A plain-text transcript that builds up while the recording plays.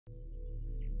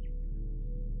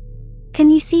Can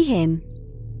you see him?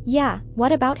 Yeah,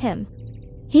 what about him?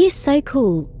 He is so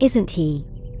cool, isn't he?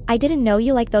 I didn't know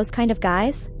you like those kind of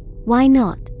guys. Why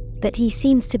not? But he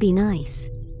seems to be nice.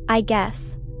 I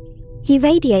guess. He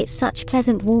radiates such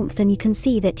pleasant warmth and you can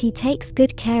see that he takes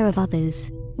good care of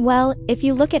others. Well, if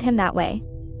you look at him that way.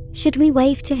 Should we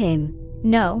wave to him?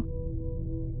 No.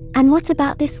 And what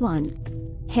about this one?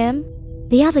 Him?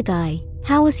 The other guy,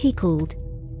 how was he called?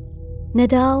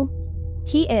 Nadal?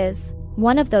 He is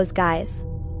one of those guys.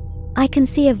 I can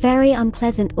see a very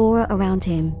unpleasant aura around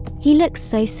him. He looks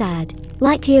so sad,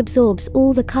 like he absorbs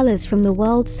all the colors from the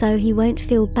world so he won't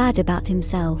feel bad about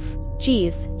himself.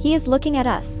 Geez, he is looking at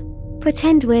us.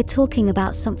 Pretend we're talking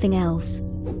about something else.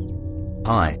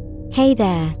 Hi. Hey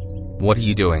there. What are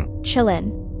you doing?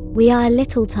 Chillin'. We are a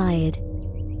little tired.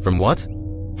 From what?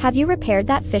 Have you repaired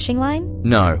that fishing line?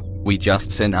 No, we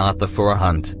just sent Arthur for a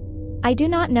hunt. I do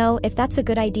not know if that's a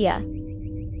good idea.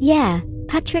 Yeah,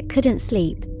 Patrick couldn't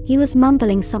sleep. He was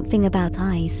mumbling something about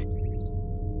eyes.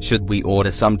 Should we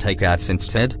order some takeouts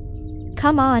instead?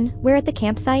 Come on, we're at the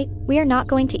campsite. We are not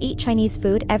going to eat Chinese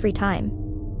food every time.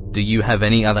 Do you have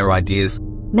any other ideas?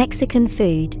 Mexican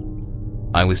food.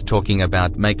 I was talking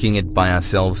about making it by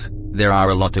ourselves. There are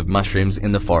a lot of mushrooms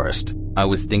in the forest. I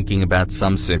was thinking about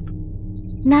some soup.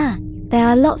 Nah, there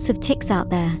are lots of ticks out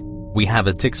there. We have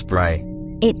a tick spray.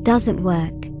 It doesn't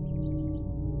work.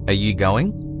 Are you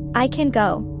going? I can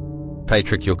go.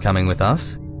 Patrick, you're coming with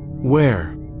us?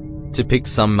 Where? To pick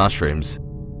some mushrooms.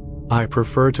 I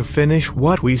prefer to finish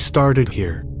what we started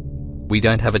here. We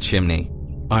don't have a chimney.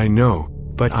 I know,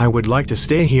 but I would like to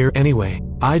stay here anyway.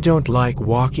 I don't like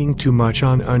walking too much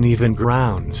on uneven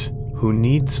grounds. Who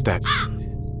needs that?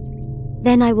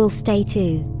 Then I will stay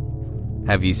too.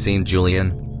 Have you seen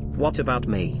Julian? What about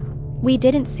me? We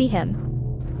didn't see him.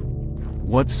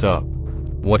 What's up?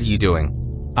 What are you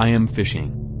doing? I am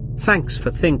fishing. Thanks for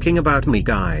thinking about me,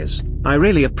 guys. I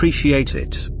really appreciate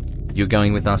it. You're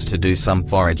going with us to do some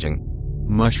foraging.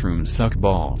 Mushrooms suck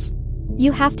balls.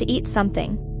 You have to eat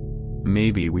something.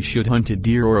 Maybe we should hunt a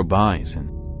deer or a bison.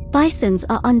 Bisons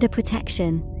are under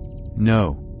protection.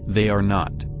 No, they are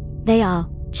not. They are.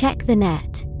 Check the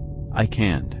net. I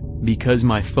can't, because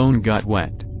my phone got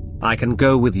wet. I can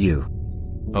go with you.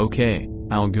 Okay,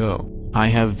 I'll go. I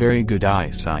have very good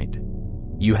eyesight.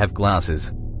 You have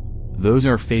glasses. Those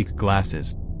are fake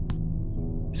glasses.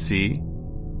 See?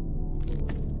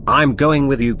 I'm going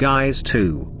with you guys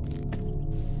too.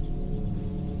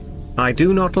 I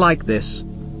do not like this.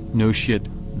 No shit,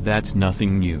 that's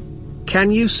nothing new.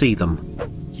 Can you see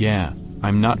them? Yeah,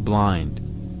 I'm not blind.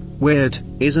 Weird,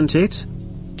 isn't it?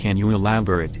 Can you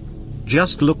elaborate?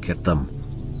 Just look at them.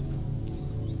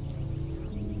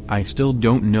 I still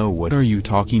don't know what are you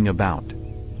talking about.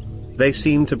 They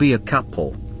seem to be a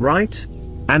couple, right?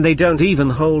 And they don't even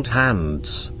hold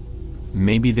hands.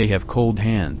 Maybe they have cold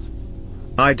hands.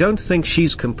 I don't think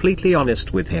she's completely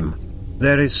honest with him.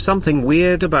 There is something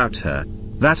weird about her,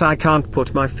 that I can't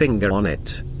put my finger on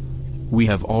it. We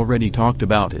have already talked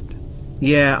about it.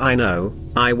 Yeah, I know.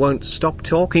 I won't stop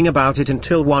talking about it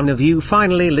until one of you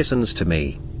finally listens to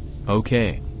me.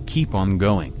 Okay, keep on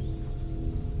going.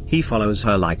 He follows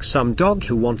her like some dog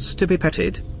who wants to be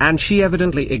petted, and she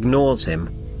evidently ignores him.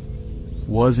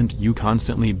 Wasn't you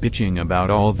constantly bitching about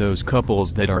all those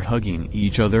couples that are hugging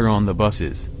each other on the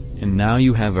buses, and now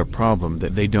you have a problem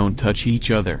that they don't touch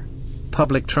each other?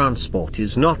 Public transport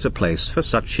is not a place for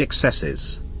such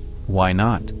excesses. Why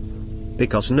not?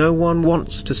 Because no one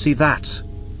wants to see that.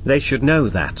 They should know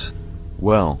that.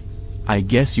 Well, I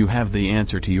guess you have the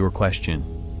answer to your question.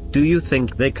 Do you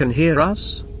think they can hear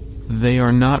us? They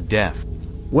are not deaf.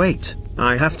 Wait,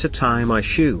 I have to tie my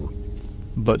shoe.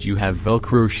 But you have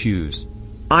Velcro shoes.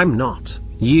 I'm not.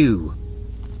 You.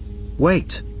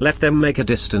 Wait, let them make a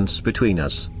distance between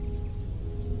us.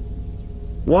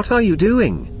 What are you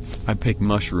doing? I pick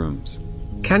mushrooms.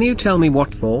 Can you tell me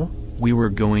what for? We were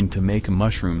going to make a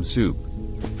mushroom soup.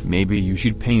 Maybe you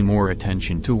should pay more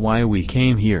attention to why we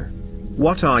came here.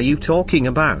 What are you talking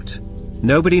about?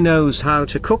 Nobody knows how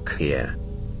to cook here.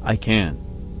 I can.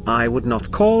 I would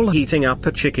not call heating up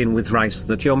a chicken with rice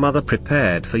that your mother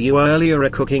prepared for you earlier a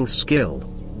cooking skill.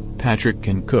 Patrick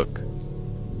can cook.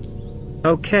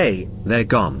 Okay, they're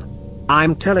gone.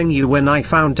 I'm telling you, when I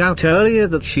found out earlier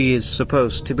that she is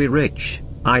supposed to be rich,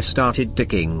 I started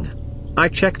digging. I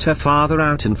checked her father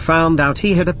out and found out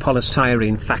he had a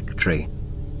polystyrene factory.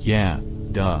 Yeah,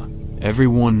 duh.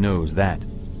 Everyone knows that.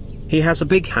 He has a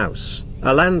big house,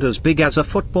 a land as big as a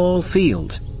football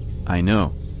field. I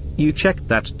know. You checked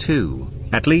that too.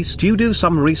 At least you do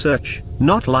some research,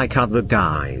 not like other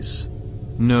guys.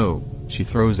 No, she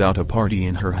throws out a party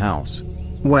in her house.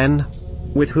 When?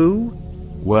 With who?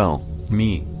 Well,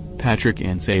 Me, Patrick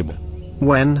and Sable.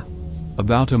 When?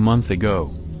 About a month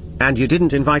ago. And you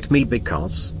didn't invite me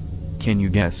because? Can you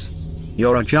guess?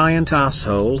 You're a giant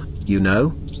asshole, you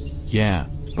know? Yeah,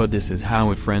 but this is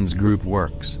how a friends group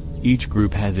works. Each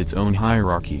group has its own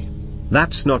hierarchy.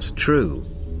 That's not true.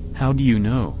 How do you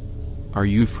know? Are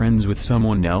you friends with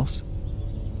someone else?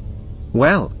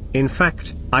 Well, in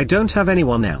fact, I don't have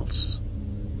anyone else.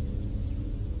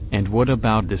 And what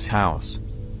about this house?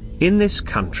 In this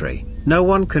country, no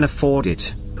one can afford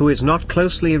it who is not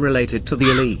closely related to the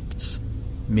elites.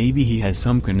 Maybe he has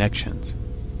some connections.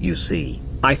 You see,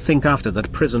 I think after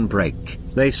that prison break,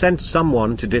 they sent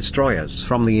someone to destroy us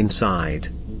from the inside.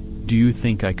 Do you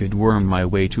think I could worm my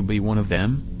way to be one of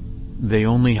them? They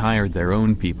only hired their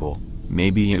own people.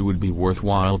 Maybe it would be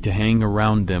worthwhile to hang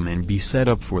around them and be set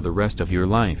up for the rest of your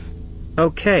life.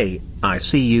 Okay, I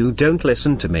see you don't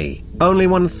listen to me. Only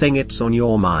one thing it's on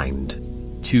your mind.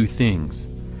 Two things.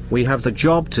 We have the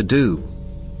job to do.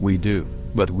 We do,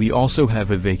 but we also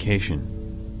have a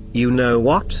vacation. You know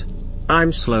what?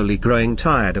 I'm slowly growing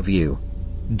tired of you.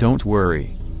 Don't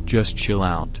worry, just chill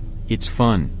out. It's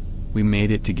fun. We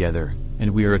made it together,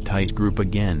 and we're a tight group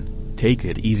again. Take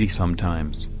it easy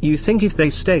sometimes. You think if they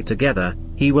stay together,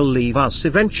 he will leave us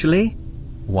eventually?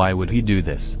 Why would he do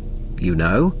this? You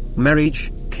know,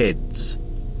 marriage, kids.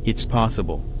 It's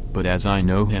possible, but as I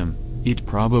know him, it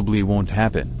probably won't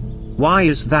happen. Why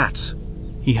is that?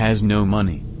 He has no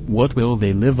money. What will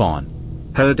they live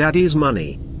on? Her daddy's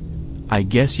money. I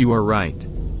guess you are right.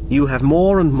 You have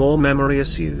more and more memory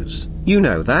issues. You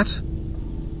know that?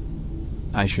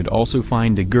 I should also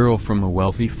find a girl from a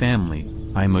wealthy family.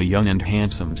 I'm a young and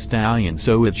handsome stallion,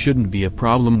 so it shouldn't be a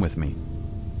problem with me.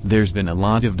 There's been a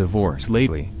lot of divorce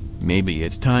lately. Maybe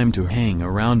it's time to hang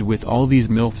around with all these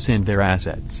MILFs and their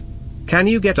assets. Can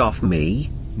you get off me?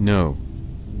 No.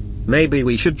 Maybe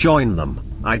we should join them.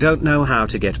 I don't know how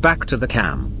to get back to the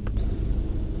camp.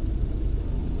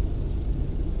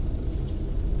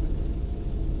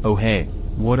 Oh hey,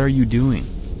 what are you doing?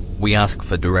 We ask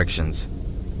for directions.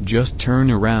 Just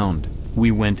turn around. We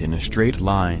went in a straight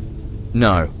line.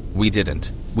 No, we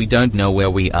didn't. We don't know where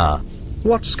we are.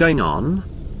 What's going on?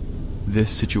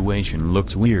 This situation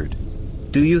looks weird.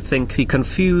 Do you think he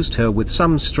confused her with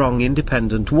some strong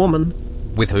independent woman?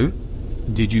 With who?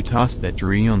 Did you toss that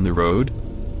tree on the road?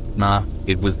 Nah,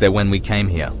 it was there when we came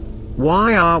here.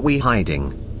 Why are we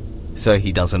hiding? So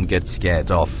he doesn't get scared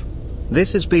off.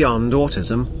 This is beyond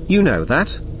autism, you know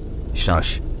that?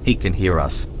 Shush, he can hear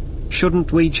us.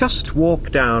 Shouldn't we just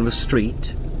walk down the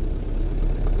street?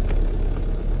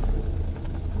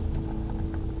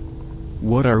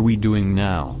 What are we doing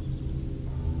now?